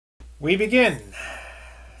We begin.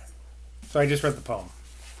 So I just read the poem.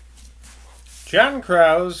 John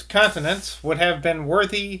Crow's countenance would have been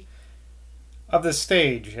worthy of the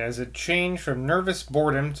stage, as it changed from nervous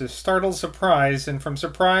boredom to startled surprise, and from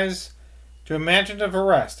surprise to imaginative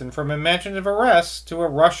arrest, and from imaginative arrest to a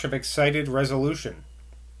rush of excited resolution.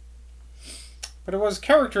 But it was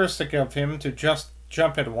characteristic of him to just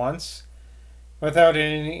jump at once, without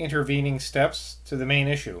any intervening steps, to the main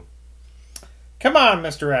issue. "Come on,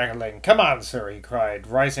 Mr. Atling, come on, sir," he cried,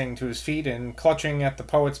 rising to his feet and clutching at the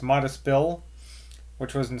poet's modest bill,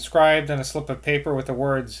 which was inscribed on a slip of paper with the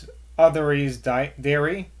words "Othery's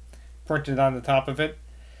Dairy" printed on the top of it.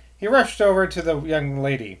 He rushed over to the young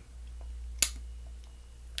lady.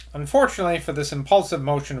 Unfortunately for this impulsive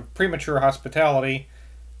motion of premature hospitality,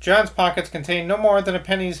 John's pockets contained no more than a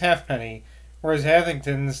penny's halfpenny, whereas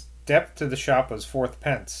Athington's debit to the shop was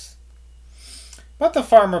 4d. But the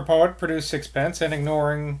farmer poet produced 6d,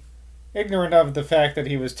 and ignorant of the fact that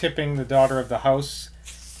he was tipping the daughter of the house,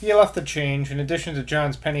 he left the change, in addition to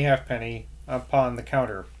John's penny halfpenny, upon the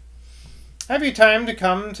counter. "Have you time to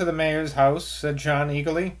come to the mayor's house?" said John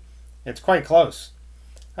eagerly. "It's quite close.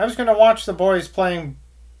 I was going to watch the boys playing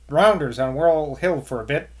rounders on Whirl Hill for a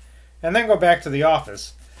bit, and then go back to the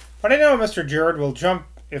office. But I know Mr. Gerard will jump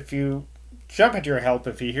at your help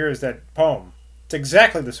if he hears that poem. It's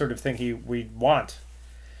exactly the sort of thing we'd want.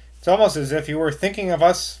 It's almost as if you were thinking of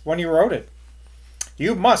us when you wrote it.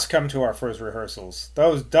 You must come to our first rehearsals.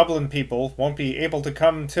 Those Dublin people won't be able to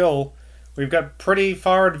come till we've got pretty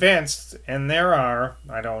far advanced, and there are,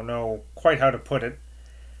 I don't know quite how to put it,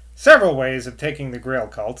 several ways of taking the Grail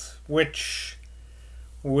cult, which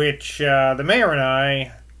the mayor and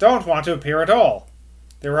I don't want to appear at all.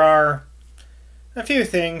 There are a few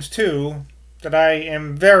things, too, that I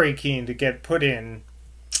am very keen to get put in,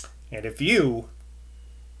 and if you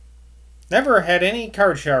never had any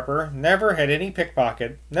card sharper, never had any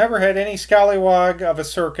pickpocket, never had any scallywag of a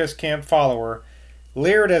circus camp follower,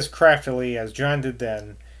 leered as craftily as John did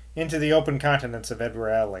then into the open countenance of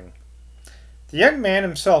Edward Atling. The young man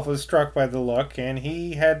himself was struck by the look, and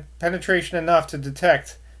he had penetration enough to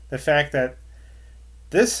detect the fact that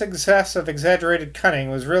this excess of exaggerated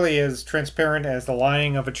cunning was really as transparent as the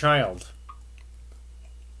lying of a child.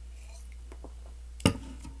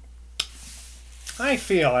 "I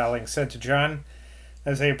feel," Atling said to John,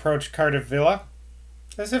 as they approached Cardiff Villa,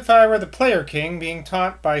 "as if I were the player king being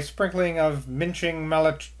taught by sprinkling of minching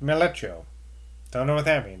malecho." Don't know what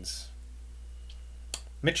that means.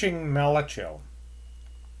 Minching malecho.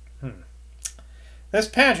 "This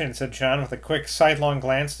pageant," said John, with a quick, sidelong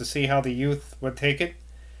glance to see how the youth would take it,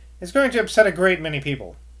 "is going to upset a great many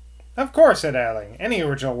people." "Of course," said Atling. "Any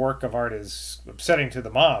original work of art is upsetting to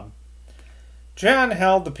the mob." John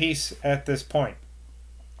held the peace at this point.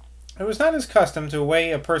 It was not his custom to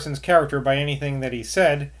weigh a person's character by anything that he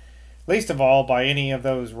said, least of all by any of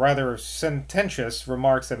those rather sententious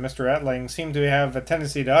remarks that Mr. Atling seemed to have a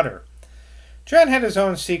tendency to utter. John had his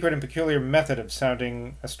own secret and peculiar method of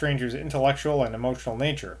sounding a stranger's intellectual and emotional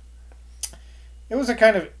nature. It was a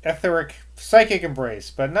kind of etheric, psychic embrace,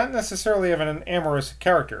 but not necessarily of an amorous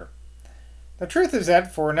character. The truth is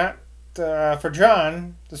that for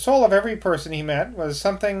John, the soul of every person he met was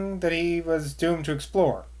something that he was doomed to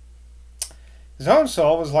explore. His own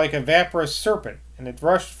soul was like a vaporous serpent, and it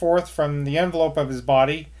rushed forth from the envelope of his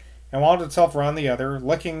body and wound itself round the other,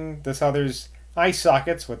 licking this other's eye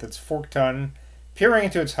sockets with its forked tongue, peering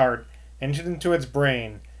into its heart and into its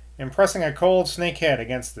brain, and pressing a cold snake head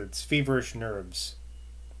against its feverish nerves.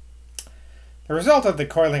 The result of the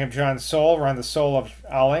coiling of John's soul round the soul of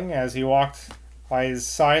Atling as he walked by his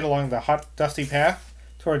side along the hot, dusty path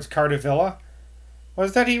towards Cardiff Villa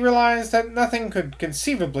was that he realized that nothing could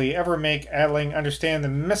conceivably ever make Atling understand the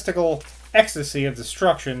mystical ecstasy of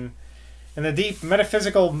destruction and the deep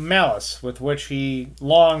metaphysical malice with which he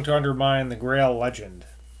longed to undermine the Grail legend.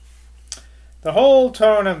 The whole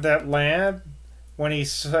tone of that lad, when he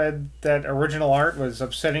said that original art was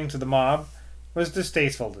upsetting to the mob, was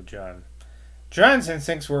distasteful to John. John's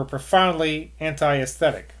instincts were profoundly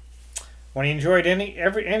anti-aesthetic. When he enjoyed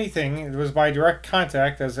anything, it was by direct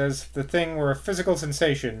contact, as if the thing were a physical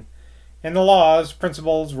sensation, and the laws,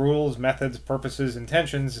 principles, rules, methods, purposes,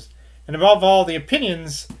 intentions, and above all the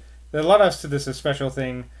opinions that led us to this especial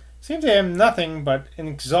thing, seemed to him nothing but an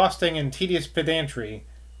exhausting and tedious pedantry,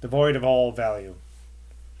 devoid of all value.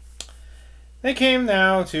 They came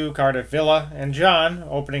now to Cardiff Villa, and John,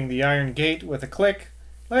 opening the iron gate with a click,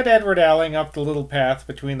 led Edward Atling up the little path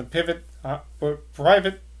between the privet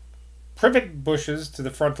bushes to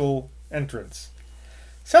the frontal entrance.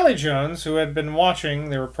 Sally Jones, who had been watching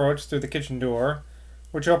their approach through the kitchen door,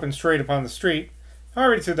 which opened straight upon the street,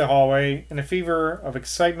 hurried through the hallway in a fever of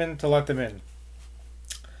excitement to let them in.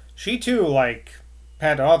 She too, like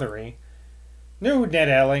Pat Othery, knew Ned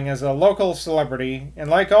Alling as a local celebrity, and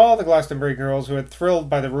like all the Glastonbury girls who had thrilled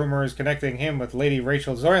by the rumors connecting him with Lady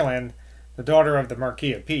Rachel Zoyland, the daughter of the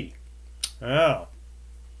Marquis of P. Oh.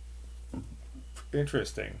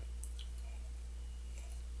 Interesting.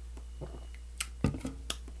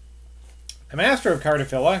 The master of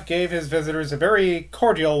Cardafilla gave his visitors a very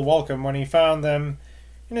cordial welcome when he found them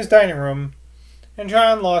in his dining room, and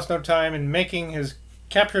John lost no time in making his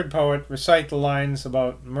captured poet recite the lines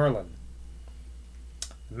about Merlin.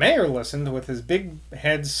 The mayor listened with his big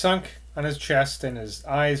head sunk on his chest and his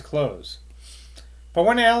eyes closed. But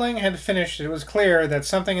when Alling had finished, it was clear that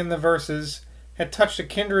something in the verses had touched a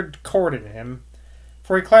kindred chord in him,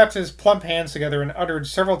 for he clapped his plump hands together and uttered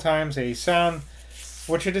several times a sound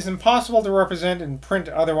which it is impossible to represent in print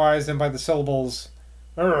otherwise than by the syllables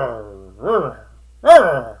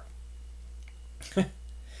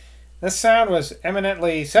This sound was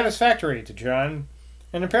eminently satisfactory to John,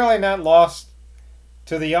 and apparently not lost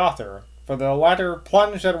to the author, for the latter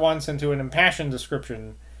plunged at once into an impassioned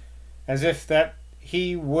description, as if that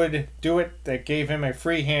he would do it that gave him a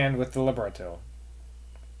free hand with the libretto.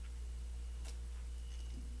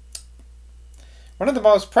 One of the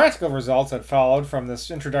most practical results that followed from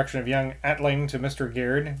this introduction of young Atling to Mr.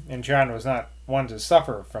 Gyrd, and John was not one to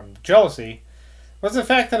suffer from jealousy, was the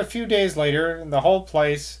fact that a few days later the whole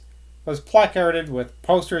place was placarded with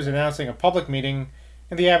posters announcing a public meeting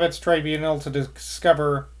in the Abbot's Tribunal to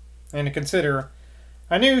discover and to consider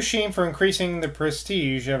a new scheme for increasing the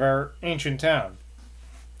prestige of our ancient town.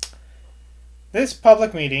 This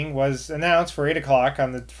public meeting was announced for 8 o'clock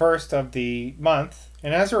on the 1st of the month,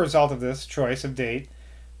 and as a result of this choice of date,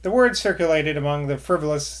 the word circulated among the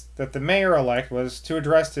frivolous that the mayor-elect was to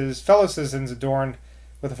address his fellow citizens adorned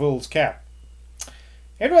with a fool's cap.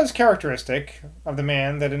 It was characteristic of the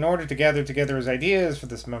man that in order to gather together his ideas for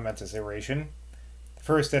this momentous oration, the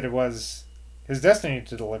first that it was his destiny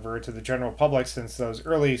to deliver to the general public since those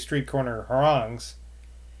early street-corner harangues,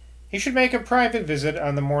 he should make a private visit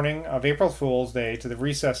on the morning of April Fool's Day to the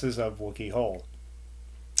recesses of Wookey Hole.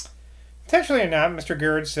 Intentionally or not, Mr.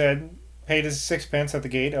 Gyrd paid his sixpence at the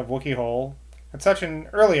gate of Wookey Hole at such an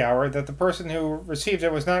early hour that the person who received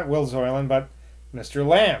it was not Will Zoyland, but Mr.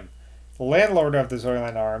 Lamb, the landlord of the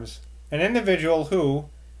Zoyland Arms, an individual who,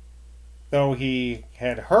 though he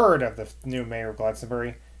had heard of the new mayor of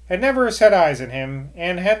Glastonbury, had never set eyes on him,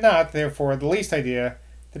 and had not, therefore, the least idea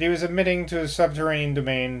that he was admitting to his subterranean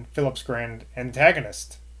domain Philip's grand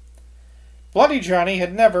antagonist. Bloody Johnny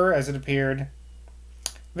had never, as it appeared,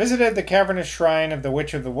 visited the cavernous shrine of the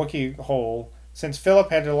Witch of the Wookey Hole since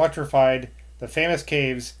Philip had electrified the famous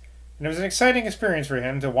caves, and it was an exciting experience for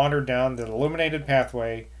him to wander down the illuminated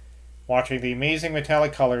pathway, watching the amazing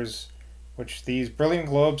metallic colors which these brilliant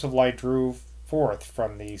globes of light drew forth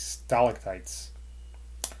from the stalactites.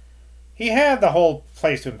 He had the whole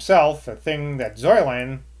place to himself, a thing that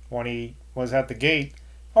Zoyland, when he was at the gate,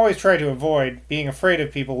 always tried to avoid, being afraid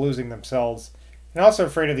of people losing themselves, and also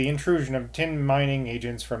afraid of the intrusion of tin mining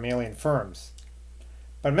agents from alien firms.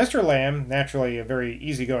 But Mr. Lamb, naturally a very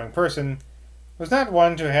easygoing person, was not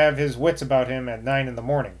one to have his wits about him at 9 in the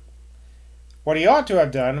morning. What he ought to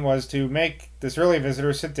have done was to make this early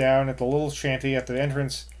visitor sit down at the little shanty at the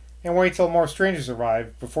entrance and wait till more strangers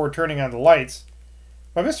arrived before turning on the lights,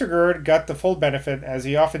 but Mr. Gyrd got the full benefit, as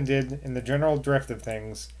he often did in the general drift of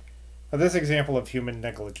things, of this example of human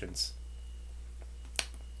negligence.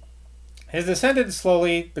 He descended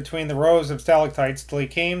slowly between the rows of stalactites till he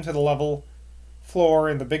came to the level floor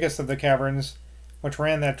in the biggest of the caverns, which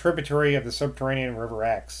ran that tributary of the subterranean river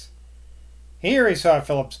Axe. Here he saw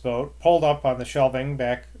Philip's boat, pulled up on the shelving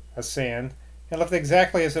back of sand, and left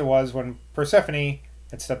exactly as it was when Persephone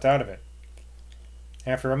had stepped out of it.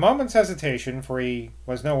 After a moment's hesitation, for he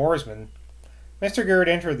was no oarsman, Mr. Gyrd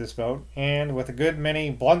entered this boat, and, with a good many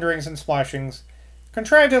blunderings and splashings,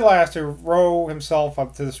 contrived at last to row himself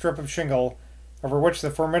up to the strip of shingle over which the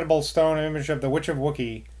formidable stone image of the Witch of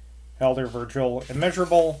Wookey held her vigil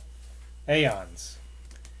immeasurable aeons.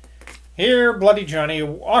 Here Bloody Johnny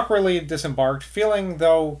awkwardly disembarked, feeling,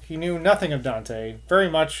 though he knew nothing of Dante, very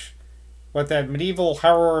much what that medieval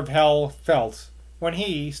horror of hell felt when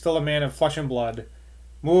he, still a man of flesh and blood,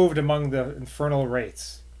 moved among the infernal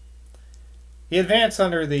wraiths. He advanced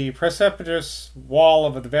under the precipitous wall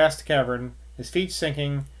of the vast cavern, his feet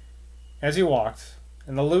sinking, as he walked,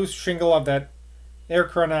 in the loose shingle of that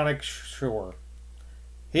Acheronic shore.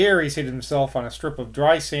 Here he seated himself on a strip of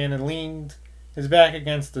dry sand and leaned his back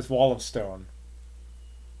against this wall of stone.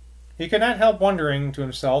 He could not help wondering to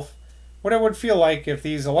himself what it would feel like if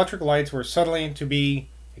these electric lights were suddenly to be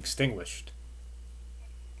extinguished.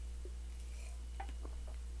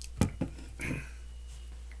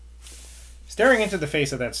 Staring into the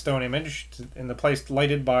face of that stone image, in the place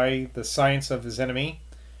lighted by the science of his enemy,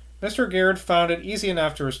 Mr. Garrett found it easy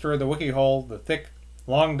enough to restore the wiki hole, the thick,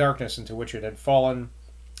 long darkness into which it had fallen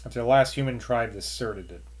after the last human tribe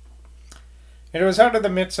deserted it. And it was out of the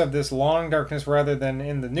midst of this long darkness rather than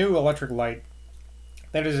in the new electric light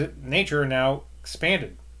that his nature now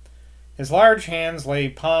expanded. His large hands lay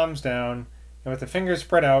palms down, and with the fingers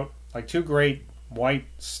spread out like two great white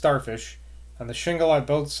starfish on the shingle at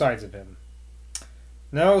both sides of him.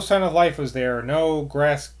 No sign of life was there, no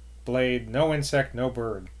grass blade, no insect, no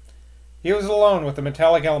bird. He was alone with the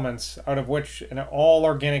metallic elements out of which all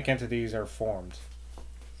organic entities are formed.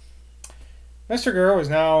 Mr. Gurr was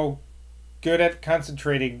now good at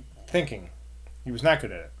concentrating thinking. He was not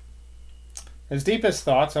good at it. His deepest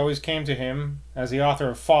thoughts always came to him, as the author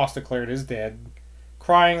of Faust declared his dead,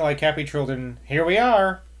 crying like happy children, "Here we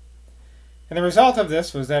are!" And the result of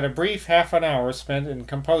this was that a brief half an hour spent in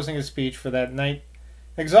composing his speech for that night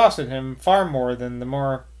exhausted him far more than the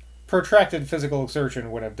more protracted physical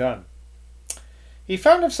exertion would have done. He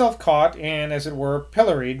found himself caught and, as it were,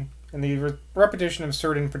 pilloried in the repetition of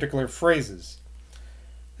certain particular phrases.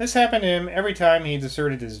 This happened to him every time he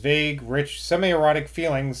deserted his vague, rich, semi-erotic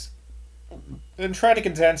feelings and tried to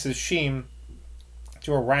condense his scheme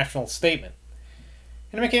to a rational statement.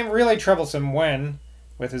 And it became really troublesome when,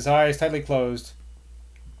 with his eyes tightly closed,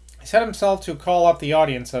 he set himself to call up the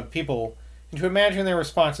audience of people and to imagine their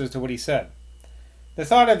responses to what he said. The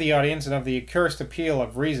thought of the audience and of the accursed appeal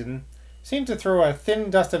of reason seemed to throw a thin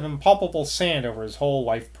dust of impalpable sand over his whole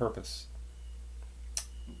life purpose.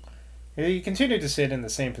 He continued to sit in the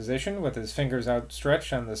same position, with his fingers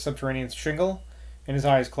outstretched on the subterranean shingle and his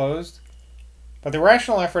eyes closed, but the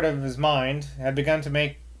rational effort of his mind had begun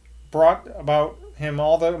to brought about him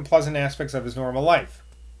all the unpleasant aspects of his normal life.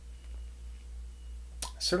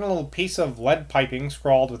 A certain little piece of lead piping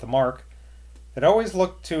scrawled with a mark that always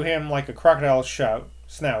looked to him like a crocodile's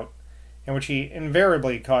snout, and which he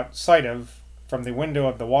invariably caught sight of from the window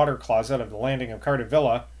of the water closet of the landing of Cardiff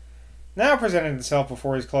Villa, now presented itself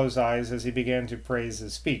before his closed eyes as he began to praise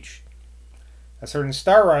his speech. A certain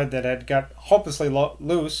star rod that had got hopelessly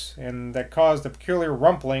loose, and that caused a peculiar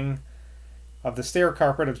rumpling of the stair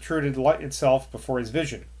carpet obtruded itself before his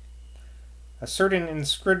vision. A certain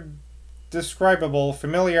indescribable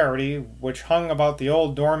familiarity which hung about the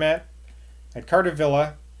old doormat at Cardiff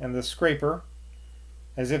Villa and the scraper,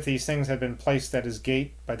 as if these things had been placed at his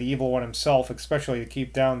gate by the evil one himself, especially to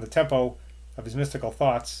keep down the tempo of his mystical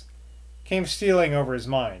thoughts, came stealing over his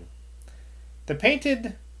mind. The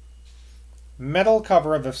painted metal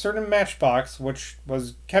cover of a certain matchbox which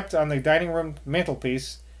was kept on the dining room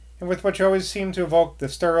mantelpiece, and with which always seemed to evoke the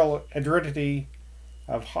sterile aridity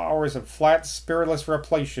of hours of flat, spiritless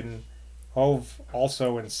repletion, hove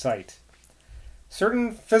also in sight.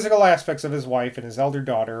 Certain physical aspects of his wife and his elder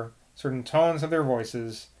daughter, certain tones of their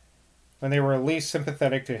voices, when they were least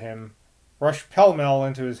sympathetic to him, rushed pell-mell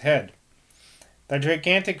into his head. The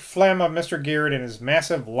gigantic phlegm of Mr. Garrett and his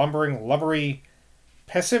massive, lumbering, lubbery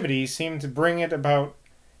passivity seemed to bring it about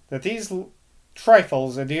that these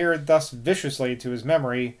trifles adhered thus viciously to his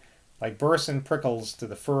memory like burrs and prickles to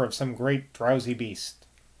the fur of some great drowsy beast.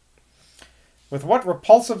 With what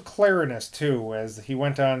repulsive clearness, too, as he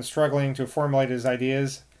went on struggling to formulate his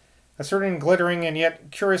ideas, a certain glittering and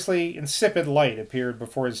yet curiously insipid light appeared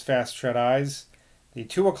before his fast-shut eyes, the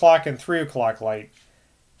 2 o'clock and 3 o'clock light,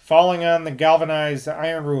 falling on the galvanized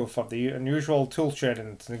iron roof of the unusual tool-shed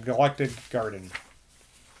in the neglected garden.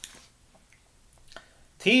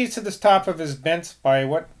 Teased to the top of his bent by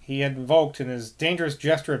what he had evoked in his dangerous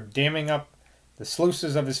gesture of damming up the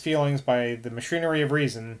sluices of his feelings by the machinery of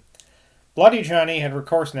reason, Bloody Johnny had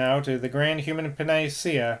recourse now to the grand human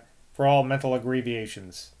panacea for all mental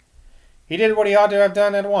aggraviotions. He did what he ought to have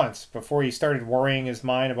done at once, before he started worrying his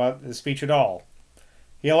mind about the speech at all.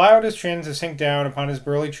 He allowed his chin to sink down upon his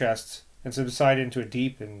burly chest and subside into a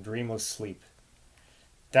deep and dreamless sleep.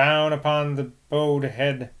 Down upon the bowed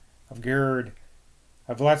head of Gerd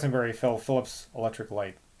of Glastonbury fell Philip's electric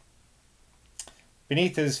light.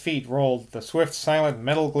 Beneath his feet rolled the swift, silent,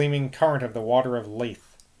 metal-gleaming current of the water of Leith.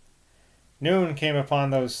 Noon came upon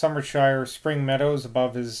those Somersetshire spring meadows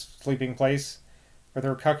above his sleeping place, with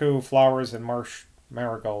their cuckoo flowers and marsh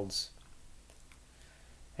marigolds,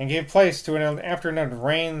 and gave place to an afternoon of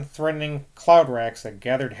rain-threatening cloud racks that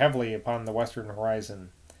gathered heavily upon the western horizon.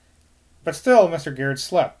 But still Mr. Garrett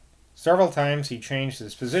slept. Several times he changed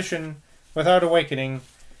his position without awakening,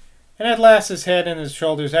 and at last his head and his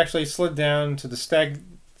shoulders actually slid down to the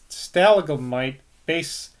stalagmite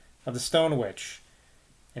base of the stone witch,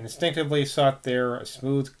 and instinctively sought there a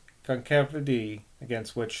smooth concavity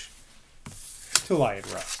against which to lie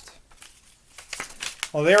at rest.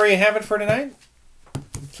 Well, there you have it for tonight.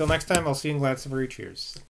 Until next time, I'll see you in Glastonbury. Cheers.